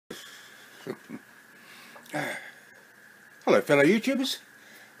Hello fellow YouTubers,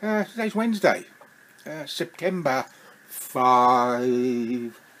 today's Wednesday, September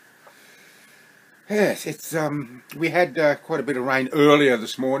 5. Yes, it's we had quite a bit of rain earlier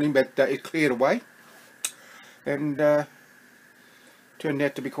this morning, but it cleared away and turned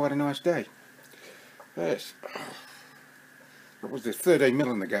out to be quite a nice day. Yes, it was the 13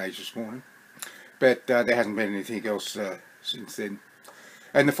 mil in the gauge this morning, but there hasn't been anything else since then.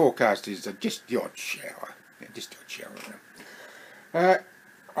 And the forecast is just the odd shower, yeah, just the odd shower.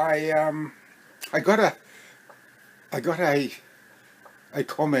 I got a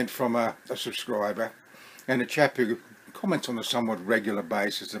comment from a subscriber and a chap who comments on a somewhat regular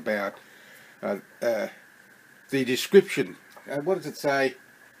basis about the description. What does it say?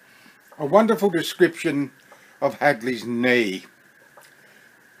 A wonderful description of Hadley's knee.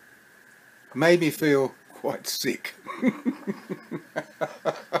 Made me feel quite sick.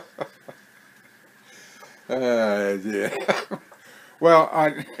 Yeah. Well,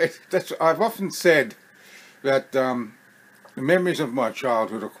 I've often said that the memories of my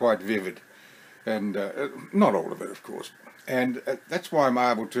childhood are quite vivid, and not all of it, of course, and that's why I'm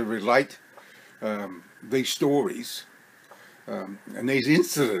able to relate these stories and these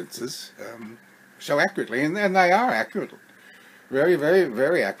incidences so accurately, and they are accurate, very, very,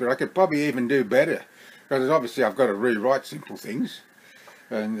 very accurate. I could probably even do better, because obviously I've got to rewrite Simple Things,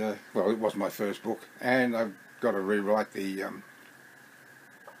 and well, it was my first book, and I've got to rewrite the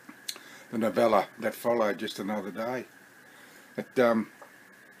novella that followed, Just Another Day. But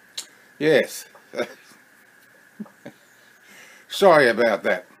yes, sorry about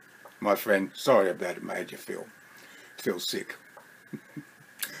that, my friend. Sorry about it made you feel sick.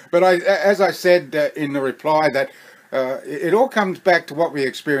 But as I said in the reply, that it all comes back to what we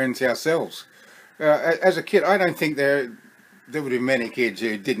experience ourselves. As a kid, I don't think there would be many kids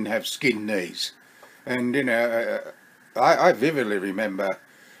who didn't have skin knees, and you know, I vividly remember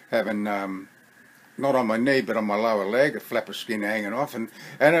having not on my knee but on my lower leg a flap of skin hanging off, and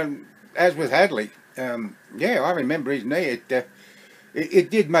as with Hadley, yeah, I remember his knee.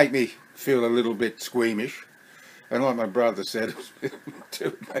 It did make me feel a little bit squeamish, and like my brother said, it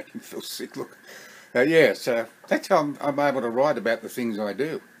would make him feel sick. Look, yeah, so that's how I'm able to write about the things I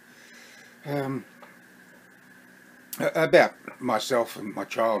do, about myself and my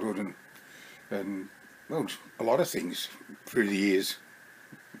childhood, and well, a lot of things through the years.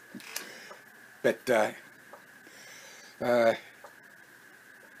 But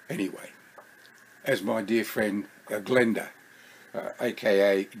anyway, as my dear friend Glenda,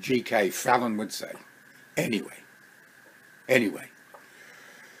 aka GK Fallon, would say, anyway.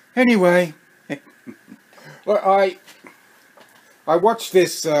 Well, I watched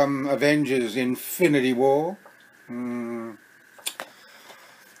this Avengers Infinity War.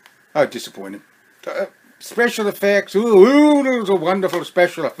 Oh, disappointing. Special effects, ooh, those are wonderful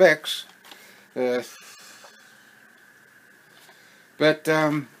special effects. But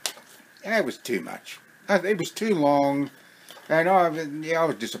yeah, it was too much. It was too long, and I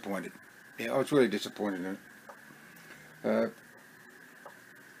was disappointed. Yeah, I was really disappointed in it.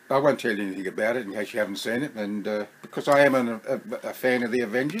 I won't tell you anything about it in case you haven't seen it, and because I am a fan of the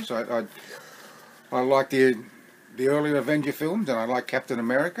Avengers, I like the earlier Avenger films, and I like Captain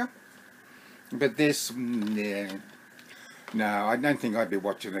America. But this, yeah, no, I don't think I'd be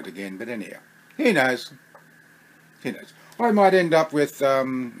watching it again. But anyhow, who knows? Who knows? I might end up with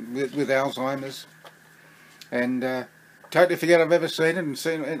Alzheimer's, and totally forget I've ever seen it, and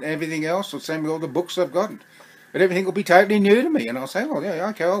seen everything else, or same with all the books I've gotten, and everything will be totally new to me, and I'll say, oh yeah,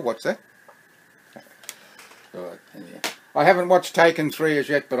 okay, I'll watch that. Right, anyhow. I haven't watched Taken 3 as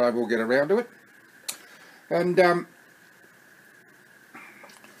yet, but I will get around to it. And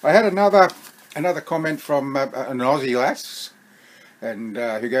I had another comment from an Aussie lass, and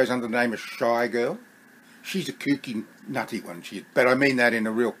who goes under the name of Shy Girl. She's a kooky, nutty one, but I mean that in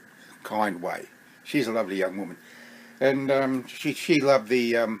a real kind way. She's a lovely young woman, and she loved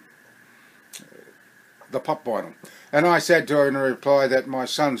the pop vinyl. And I said to her in a reply that my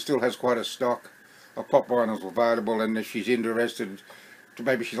son still has quite a stock of pop vinyls available, and if she's interested,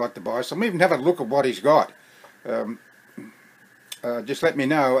 maybe she'd like to buy some, even have a look at what he's got. Just let me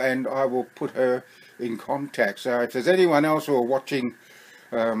know, and I will put her in contact. So if there's anyone else who are watching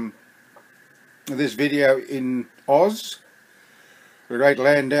this video in Oz, the great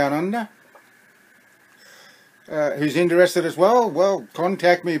land down under, who's interested as well,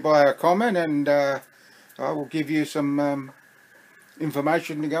 contact me by a comment, and I will give you some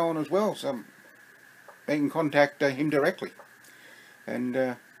information to go on as well, so you can contact him directly,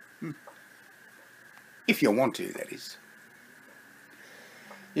 and if you want to, that is.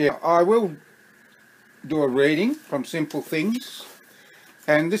 Yeah, I will do a reading from Simple Things,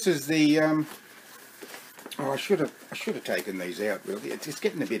 and this is the. Oh, I should have taken these out. Really, it's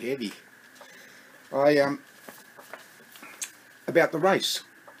getting a bit heavy. About the race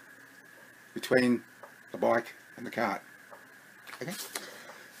between the bike and the cart. Okay.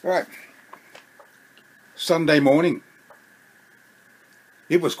 Right. Sunday morning.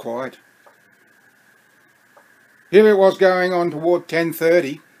 It was quiet. Here it was going on toward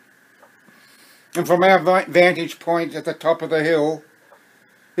 10:30, and from our vantage point at the top of the hill,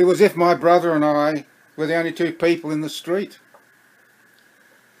 it was as if my brother and I were the only two people in the street.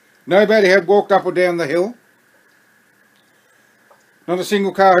 Nobody had walked up or down the hill. Not a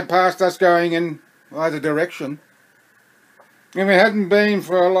single car had passed us going in either direction. And if it hadn't been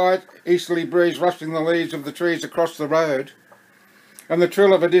for a light easterly breeze rustling the leaves of the trees across the road, and the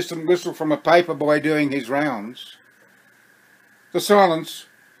trill of a distant whistle from a paper boy doing his rounds, the silence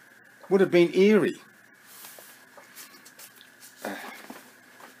would have been eerie.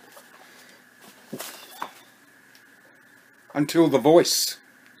 Until the voice.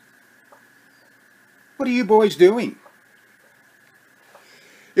 "What are you boys doing?"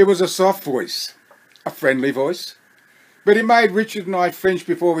 It was a soft voice, a friendly voice, but it made Richard and I flinch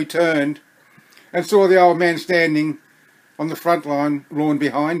before we turned and saw the old man standing on the front lawn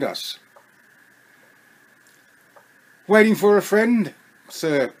behind us. "Waiting for a friend,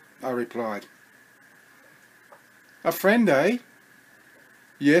 sir," I replied. "A friend, eh?"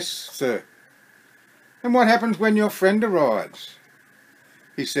 "Yes, sir." "And what happens when your friend arrives?"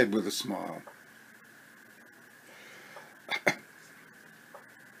 he said with a smile.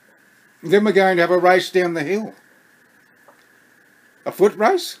 "Then we're going to have a race down the hill." "A foot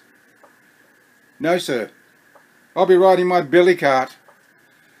race?" "No, sir. I'll be riding my billy cart,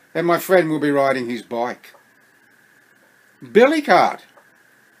 and my friend will be riding his bike." "Billy cart?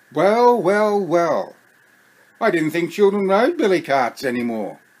 Well, well, well. I didn't think children rode billy carts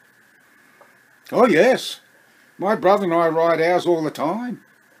anymore." "Oh, yes. My brother and I ride ours all the time."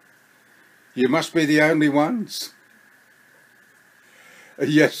 "You must be the only ones."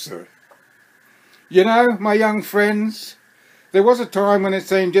 "Yes, sir. You know, my young friends, there was a time when it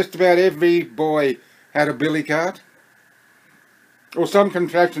seemed just about every boy had a billy cart, or some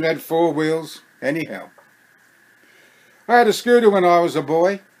contraption had four wheels, anyhow. I had a scooter when I was a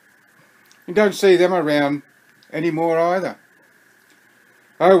boy. You don't see them around anymore either.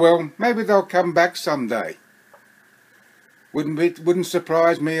 Oh well, maybe they'll come back someday. Wouldn't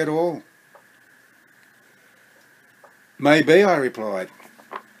surprise me at all." "Maybe," I replied.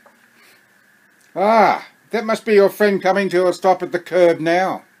 "Ah, that must be your friend coming to a stop at the curb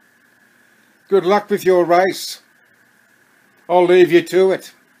now. Good luck with your race. I'll leave you to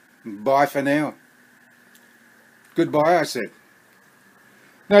it. Bye for now." "Goodbye," I said.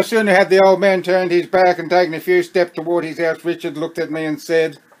 No sooner had the old man turned his back and taken a few steps toward his house, Richard looked at me and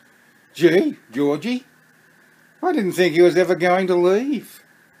said, "Gee, Georgie, I didn't think he was ever going to leave."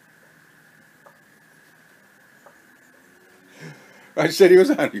 I said he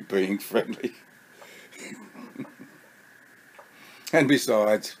was only being friendly. And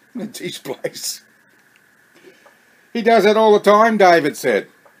besides, it's his place. "He does it all the time," David said.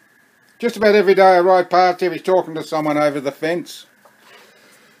 "Just about every day I ride past him, he's talking to someone over the fence."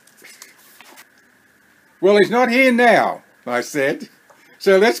 "Well, he's not here now," I said.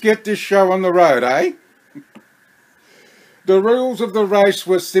 "So let's get this show on the road, eh?" The rules of the race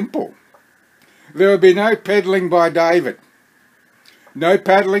were simple. There would be no pedalling by David, no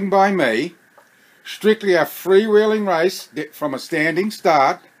paddling by me, strictly a freewheeling race from a standing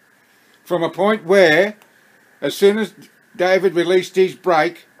start, from a point where, as soon as David released his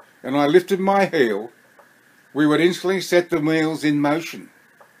brake and I lifted my heel, we would instantly set the wheels in motion.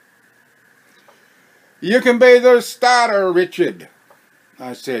 "You can be the starter, Richard,"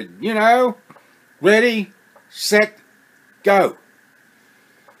 I said. "You know, ready, set, go."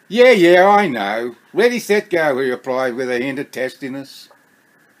 Yeah, I know. Ready, set, go," he replied with a hint of testiness.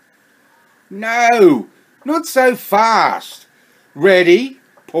 "No, not so fast. Ready,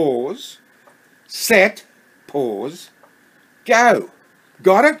 pause, set, pause, go.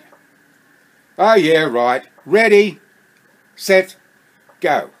 Got it?" "Oh yeah, right. Ready, set,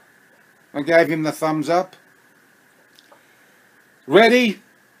 go." I gave him the thumbs up. "Ready,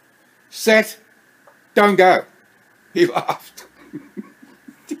 set, don't go." He laughed.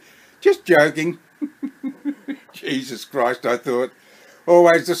 Just joking. Jesus Christ, I thought.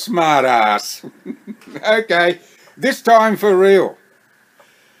 Always a smart ass. Okay, this time for real.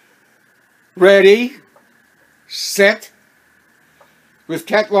 Ready, set. With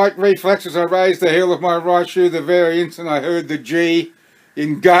cat-like reflexes, I raised the heel of my right shoe the very instant I heard the G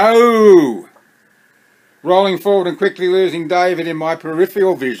in go, rolling forward and quickly losing David in my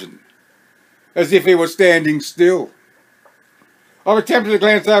peripheral vision, as if he were standing still. I attempted to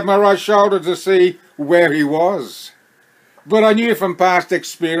glance over my right shoulder to see where he was, but I knew from past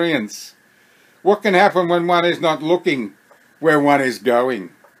experience what can happen when one is not looking where one is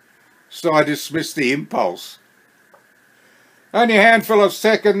going, so I dismissed the impulse. Only a handful of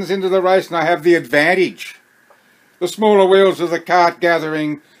seconds into the race and I have the advantage. The smaller wheels of the cart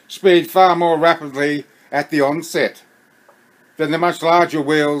gathering speed far more rapidly at the onset than the much larger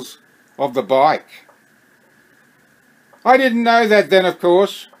wheels of the bike. I didn't know that then, of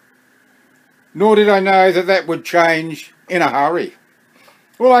course, nor did I know that that would change in a hurry.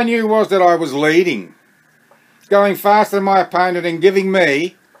 All I knew was that I was leading, going faster than my opponent and giving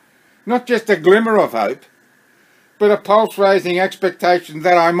me not just a glimmer of hope, but a pulse-raising expectation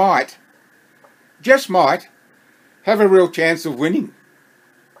that I might, just might, have a real chance of winning.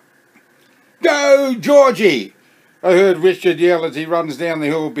 "Go, Georgie!" I heard Richard yell as he runs down the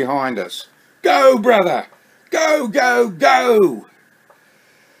hill behind us. "Go, brother! Go, go, go!"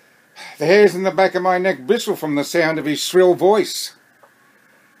 The hairs in the back of my neck bristle from the sound of his shrill voice.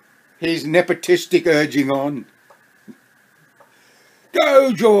 He's nepotistic urging on.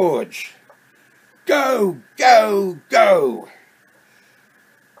 "Go, George! Go, go, go!"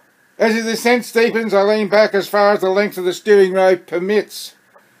 As the descent steepens, I lean back as far as the length of the steering rope permits,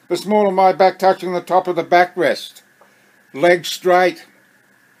 the small of my back touching the top of the backrest, legs straight,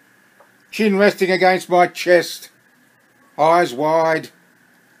 chin resting against my chest, eyes wide.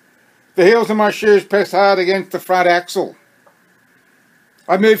 The heels of my shoes press hard against the front axle.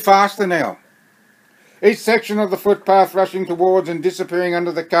 I move faster now, each section of the footpath rushing towards and disappearing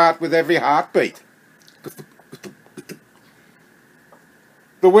under the cart with every heartbeat.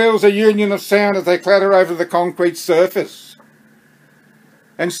 The wheels are a union of sound as they clatter over the concrete surface.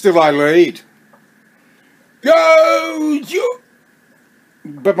 And still I lead. "Go, George!"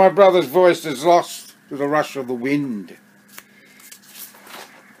 But my brother's voice is lost to the rush of the wind.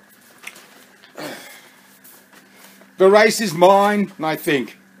 The race is mine, I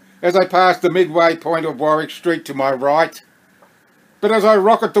think, as I pass the midway point of Warwick Street to my right. But as I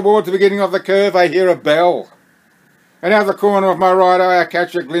rocket towards the beginning of the curve, I hear a bell. And out of the corner of my right eye, I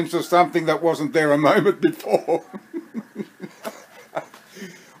catch a glimpse of something that wasn't there a moment before.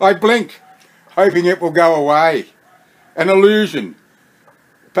 I blink, hoping it will go away. An illusion,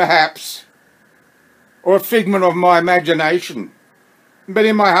 perhaps, or a figment of my imagination. But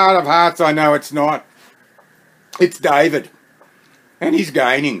in my heart of hearts, I know it's not. It's David, and he's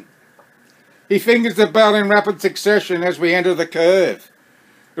gaining. He fingers the bell in rapid succession as we enter the curve.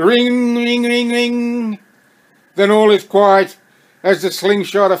 Ring, ring, ring, ring. Then all is quiet as the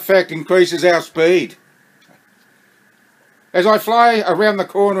slingshot effect increases our speed. As I fly around the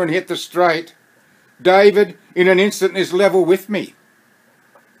corner and hit the straight, David in an instant is level with me.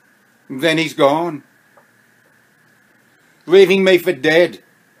 Then he's gone, leaving me for dead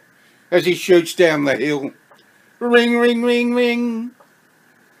as he shoots down the hill. Ring, ring, ring, ring.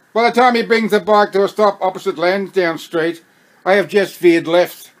 By the time he brings the bike to a stop opposite Lansdowne Street, I have just veered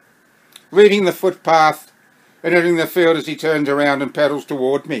left, leaving the footpath and entering the field as he turns around and pedals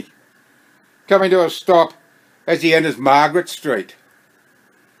toward me, coming to a stop as he enters Margaret Street.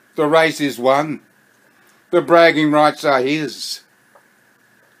 The race is won. The bragging rights are his.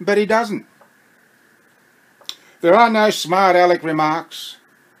 But he doesn't. There are no smart aleck remarks,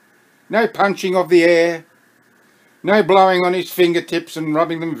 no punching of the air, no blowing on his fingertips and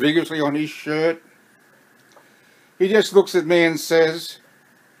rubbing them vigorously on his shirt. He just looks at me and says,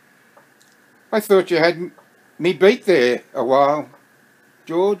 "I thought you had me beat there a while,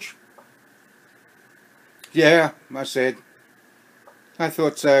 George." "Yeah," I said. "I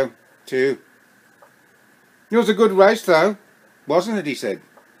thought so, too." "It was a good race, though, wasn't it?" he said.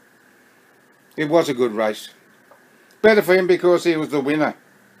 It was a good race. Better for him because he was the winner.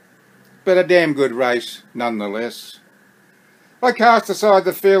 But a damn good race, nonetheless. I cast aside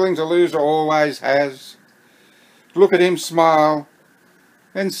the feelings a loser always has, look at him smile,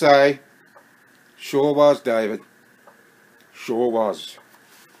 and say, "Sure was, David. Sure was."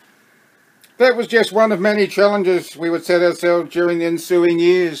 That was just one of many challenges we would set ourselves during the ensuing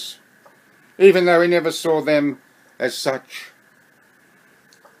years, even though we never saw them as such.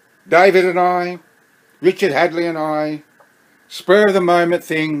 David and I, Richard Hadley and I, spur of the moment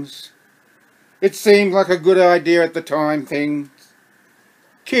things. It seemed like a good idea at the time things.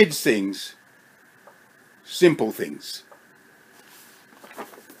 Kids things. Simple things.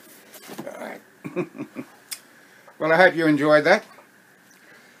 Alright. Well, I hope you enjoyed that.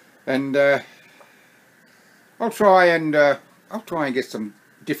 And I'll try and I'll try and get some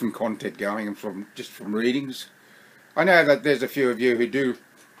different content going from readings. I know that there's a few of you who do,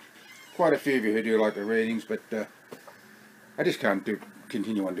 quite a few of you who do like the readings, but I just can't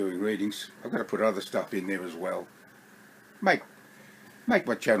continue on doing readings. I've got to put other stuff in there as well. Make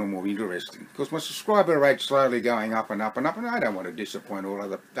my channel more interesting, because my subscriber rate's slowly going up and up and up, and I don't want to disappoint all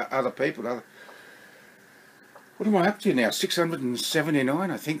other people. What am I up to now?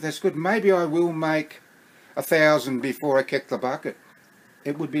 679. I think that's good. Maybe I will make 1,000 before I kick the bucket.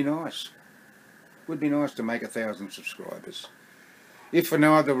 It would be nice. It would be nice to make 1,000 subscribers, if for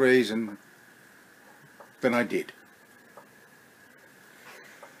no other reason than I did.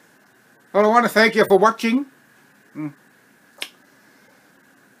 Well, I want to thank you for watching. Can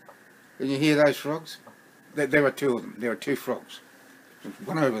you hear those frogs? There are two of them. There are two frogs. There's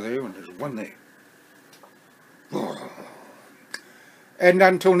one over there and there's one there. And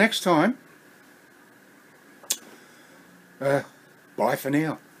until next time, bye for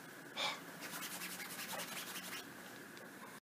now.